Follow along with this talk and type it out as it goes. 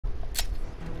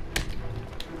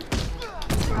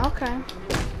Okay.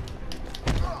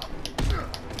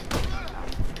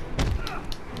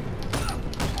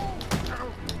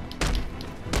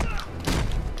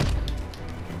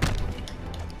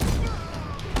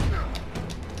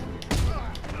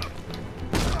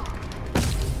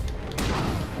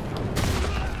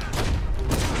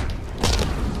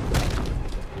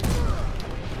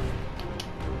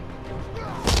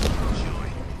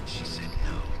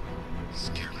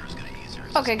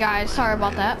 Okay guys, sorry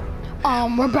about that.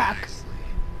 We're back.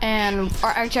 And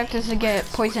our objective is to get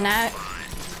Poison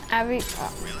Ivy.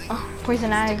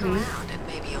 Poison Ivy.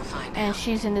 And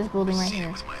she's in this building right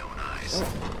here.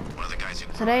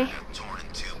 Today,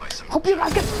 hope you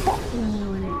guys get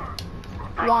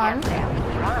one.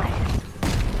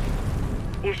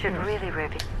 You should really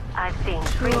review. I've seen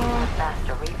three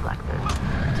faster reflexes.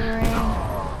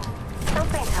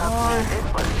 Something tells me this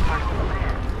was part of the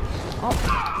plan. Oh.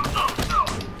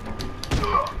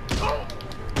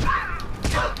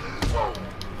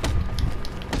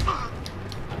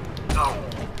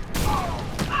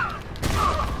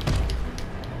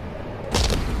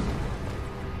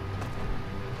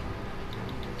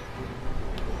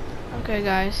 Okay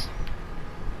guys,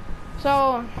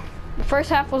 so the first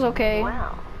half was okay.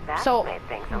 Well, that made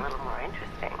things a little more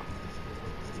interesting.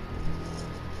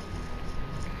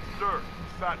 Sir,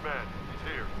 Batman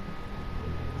is here.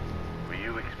 Were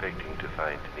you expecting to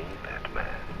find me, Batman?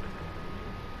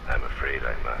 I'm afraid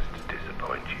I must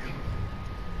disappoint you.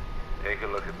 Take a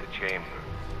look at the chamber.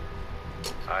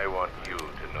 I want you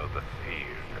to know the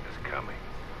fear that is coming.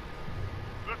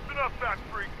 Listen up, Bat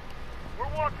Freak.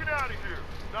 We're walking out of here,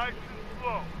 nice and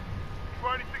slow.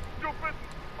 Try anything stupid,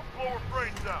 I'll blow her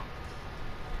brains out.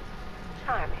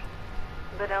 Charming.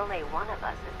 But only one of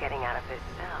us is getting out of this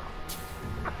cell.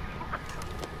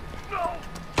 No!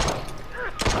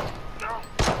 No!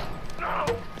 No!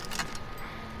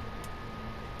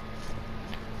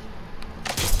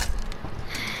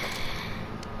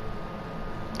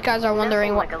 You guys are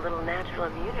wondering what. Like a little natural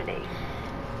immunity.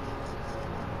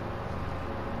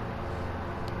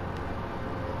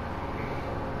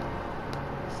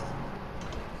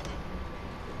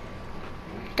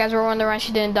 You guys were wondering why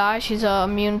she didn't die. She's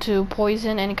immune to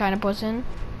poison, any kind of poison.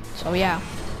 So yeah.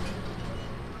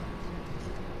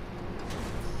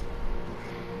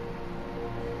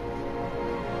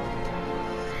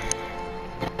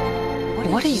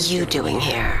 What are you doing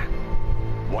here?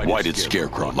 Why did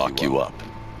Scarecrow lock you up?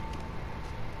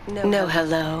 No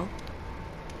hello.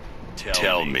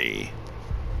 Tell me.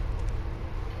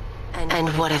 And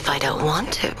what if I don't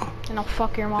want to? And I'll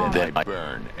fuck your mom. Then I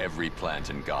burn every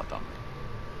plant in Gotham.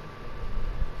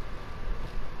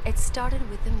 It started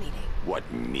with the meeting.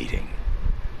 What meeting?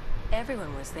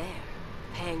 Everyone was there.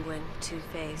 Penguin,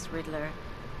 Two-Face, Riddler,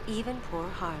 even poor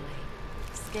Harley.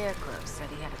 Scarecrow said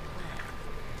he had a plan.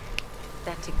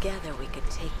 That together we could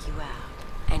take you out,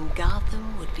 and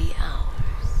Gotham would be ours.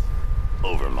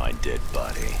 Over my dead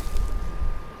body.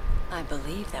 I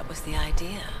believe that was the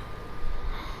idea.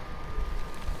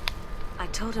 I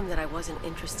told him that I wasn't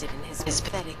interested in his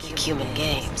pathetic human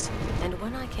games. And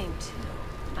when I came to,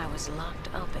 I was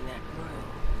locked up in that room.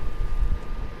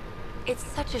 It's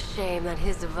such a shame that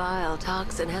his vile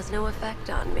toxin has no effect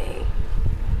on me.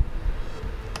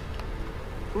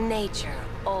 Nature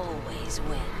always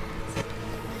wins.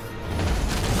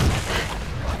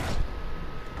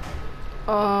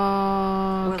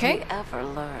 Okay. Will we ever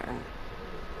learn?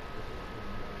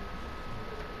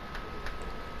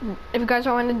 If you guys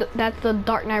are wondering, that's the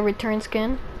Dark Knight Returns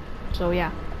skin. So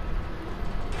yeah.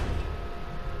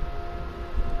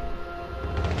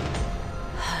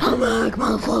 I'm back,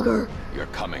 motherfucker. You're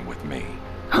coming with me.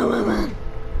 How am I?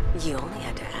 You only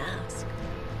had to ask.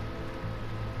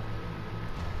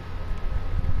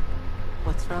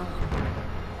 What's wrong?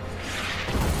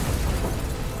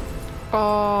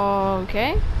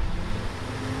 Okay.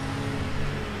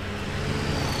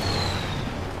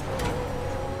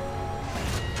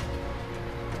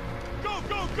 Go,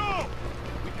 go, go!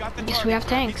 We got the Yes, we have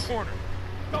tanks.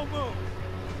 Don't move.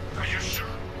 Are you sure?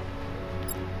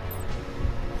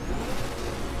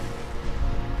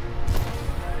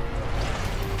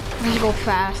 Let's go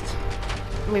fast.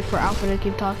 Wait for Alpha to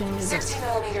keep talking.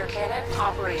 60mm cannon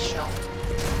operational.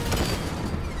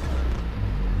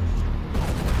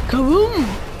 Kaboom!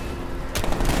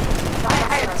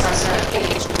 Fire suppressor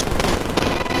engaged.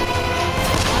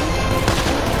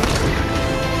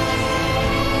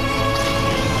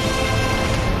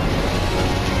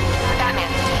 Batman,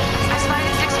 I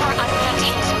spotted 6 more unmanned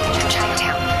teams moving through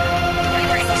Chinatown. Be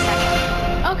there any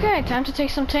second. Okay, time to take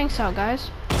some tanks out,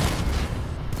 guys.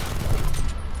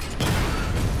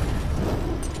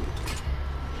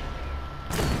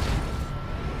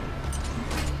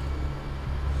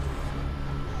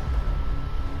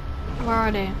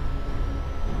 are they?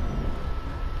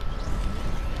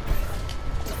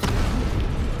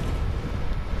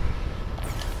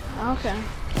 Okay.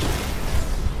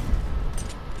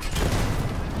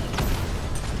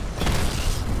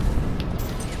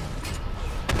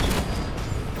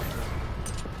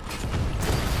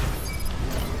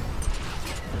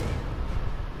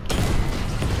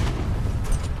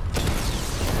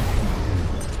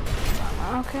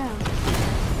 Okay.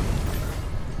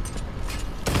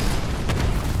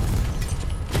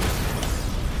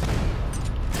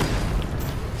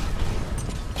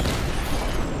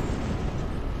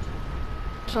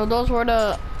 So those were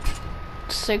the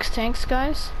 6 tanks,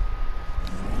 guys.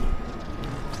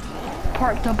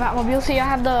 Park the Batmobile. See, I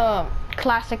have the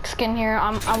classic skin here.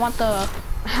 I want the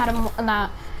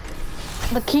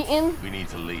the Keaton. We need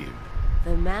to leave.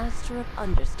 The master of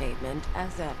understatement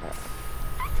as ever.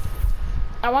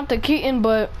 I want the Keaton,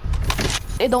 but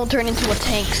it don't turn into a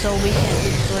tank, so we can't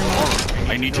destroy it.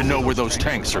 I need to know where those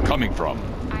tanks are coming from.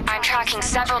 I'm tracking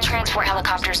several transport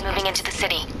helicopters moving into the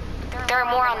city. There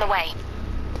are more on the way.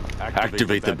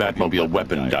 Activate the Batmobile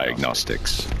weapon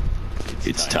diagnostics.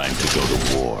 It's time to go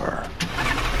to war.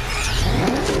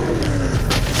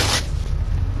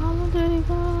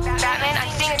 Batman, I'm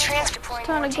seeing a transport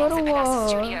Time to go to war.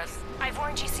 Studios. I've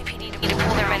warned GCPD to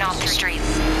pull their men off the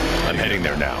streets. I'm heading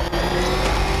there now.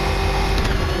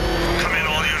 Come in,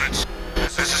 all units.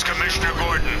 This is Commissioner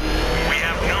Gordon. We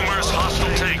have numerous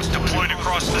hostile tanks deployed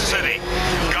across the city.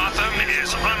 Gotham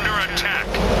is under attack.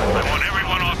 I want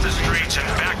everyone off the streets and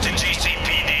back to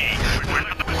GCPD. We're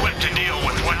not equipped to deal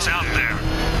with what's out there.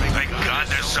 Thank God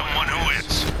there's someone who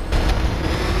is.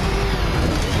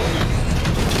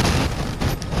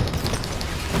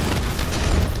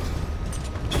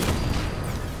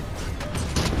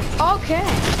 Okay.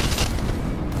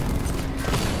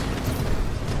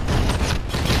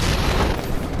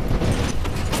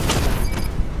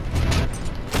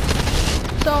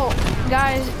 So,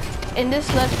 guys, in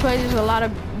this Let's Play, there's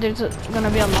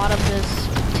gonna be a lot of this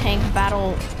tank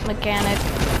battle mechanic.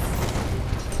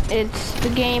 The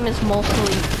game is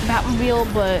mostly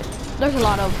Batmobile, but there's a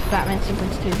lot of Batman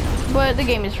sequence too. But the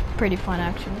game is pretty fun,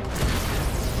 actually.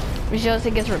 It's just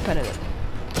it gets repetitive.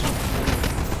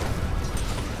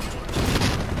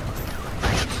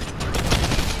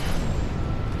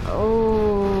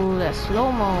 Oh, that's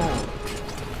slow-mo.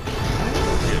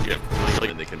 Yep.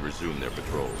 Then they can resume their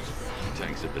patrols.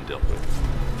 Tanks have been dealt with.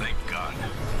 Thank God.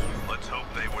 Let's hope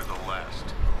they were the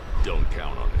last. Don't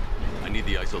count on it. I need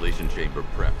the isolation chamber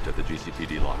prepped at the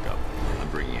GCPD lockup. I'm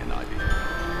bringing in Ivy.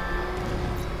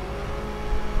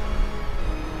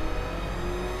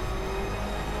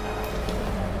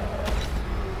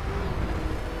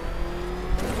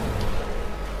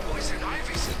 Poison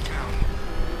Ivy's in town.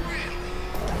 Really?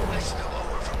 I still owe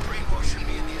her for brainwashing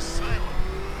me in the asylum.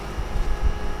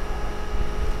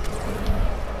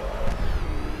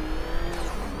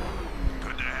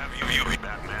 Good to have you,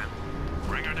 Batman.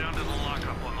 Bring her down to the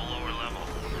lockup on the lower level.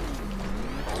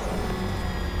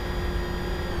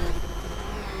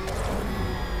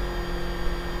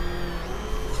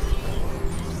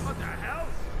 What the hell?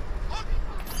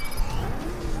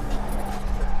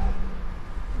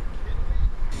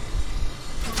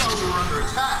 Oh, we're under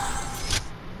attack.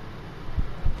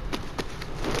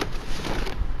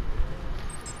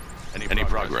 Any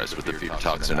progress with the fear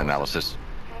toxin analysis?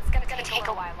 It's gonna take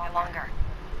a while longer.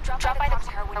 Drop by the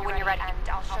car when you're ready, and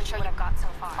I'll show you what I've got so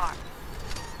far.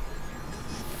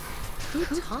 Who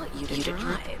taught you to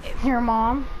drive? Your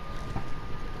mom.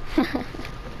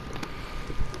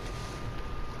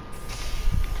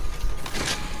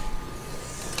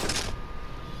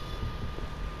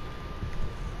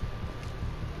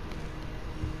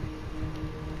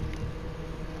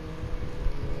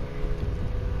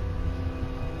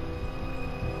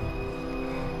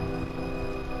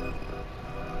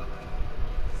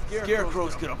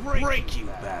 Scarecrow's gonna break you,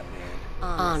 Batman.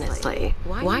 Honestly,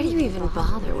 why do you even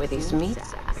bother with these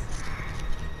meats?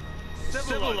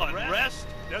 Civil unrest?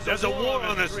 There's a war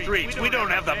on the streets. We don't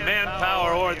have the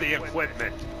manpower or the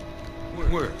equipment.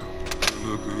 Well,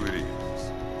 look who it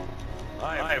is.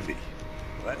 Ivy.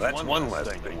 That's one less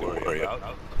thing to worry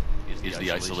about. Is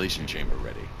the isolation chamber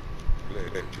ready?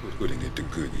 Glad you're putting it to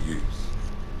good use.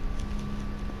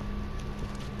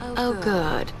 Oh,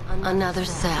 good. Another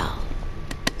cell.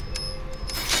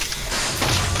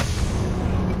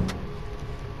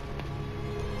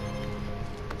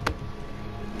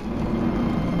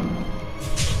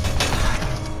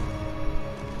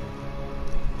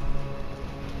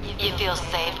 You feel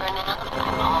safer now that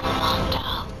I'm all locked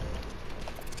up?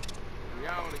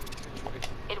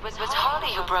 It was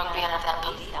Harley who broke me out of that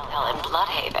police cell in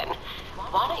Bloodhaven.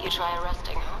 Why don't you try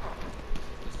arresting her?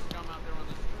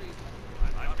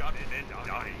 I've got it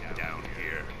dying down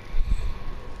here.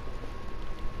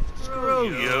 Screw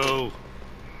you.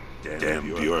 Damn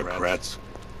bureaucrats.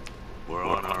 We're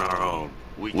on our own.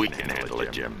 We can handle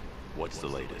it, Jim. What's the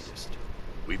latest?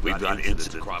 We've got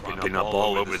incidents cropping up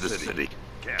all over the city.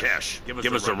 Cash,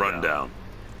 give us a rundown.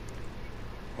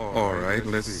 All right,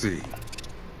 let's see.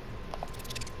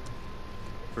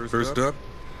 First up,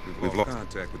 we've lost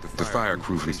contact with the fire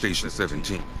crew from Station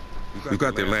 17. We've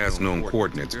got their last known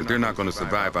coordinates, but they're not going to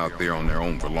survive out there on their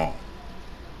own for long.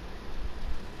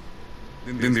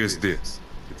 Then there's this.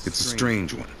 It's a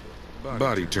strange one.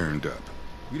 Body turned up.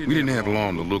 We didn't have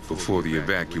long to look before the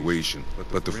evacuation,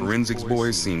 but the forensics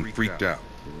boys seemed freaked out.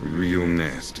 Real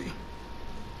nasty.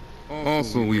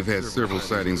 Also, we've had several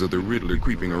sightings of the Riddler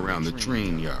creeping around the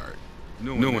train yard.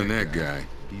 Knowing that guy,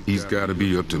 he's got to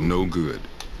be up to no good.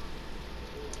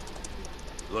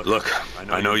 Look,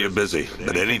 I know you're busy,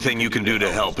 but anything you can do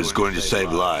to help is going to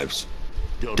save lives.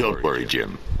 Don't worry,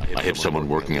 Jim. I have someone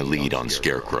working a lead on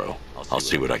Scarecrow. I'll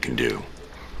see what I can do.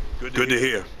 Good to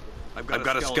hear. I've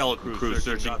got a skeleton crew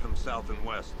searching Gotham south and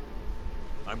west.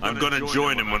 I'm gonna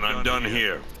join him when I'm done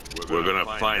here. We're gonna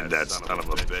find that son of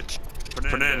a bitch.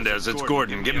 Fernandez, it's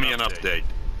Gordon. Give me an update.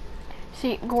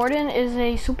 See, Gordon is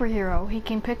a superhero. He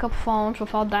can pick up phones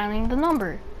without dialing the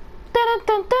number.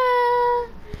 Da-da-da-da!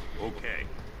 Okay.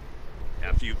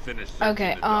 After you finish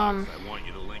okay, I want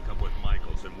you to link up with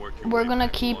Michaels and work your we're way gonna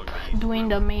back keep along the doing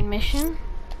the main mission.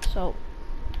 So,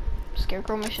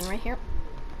 Scarecrow mission right here.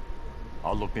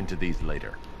 I'll look into these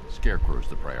later. Scarecrow's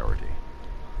the priority.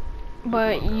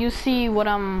 But you see what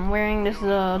I'm wearing. This is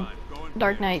a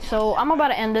Dark Knight. So I'm about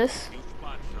to end this.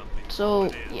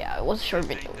 So yeah, it was a short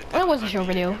video. Well, it was a short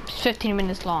video. It's 15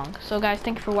 minutes long. So guys,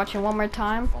 thank you for watching one more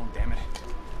time. Oh, damn it.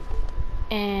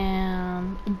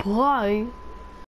 And bye.